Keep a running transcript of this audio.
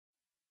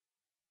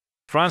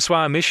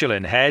Francois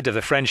Michelin, head of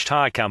the French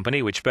tyre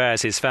company which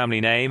bears his family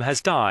name,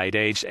 has died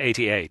aged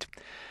 88.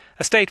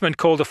 A statement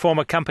called the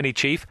former company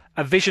chief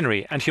a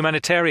visionary and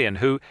humanitarian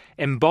who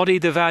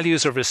embodied the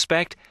values of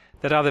respect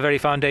that are the very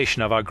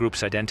foundation of our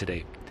group's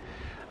identity.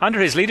 Under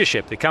his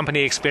leadership, the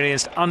company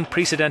experienced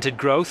unprecedented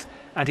growth,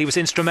 and he was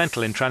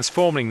instrumental in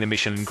transforming the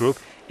Michelin Group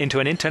into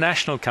an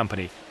international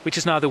company, which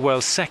is now the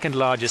world's second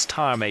largest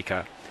tyre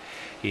maker.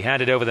 He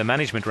handed over the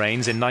management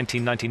reins in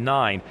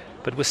 1999,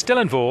 but was still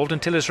involved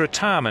until his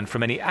retirement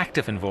from any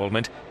active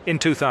involvement in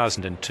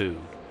 2002.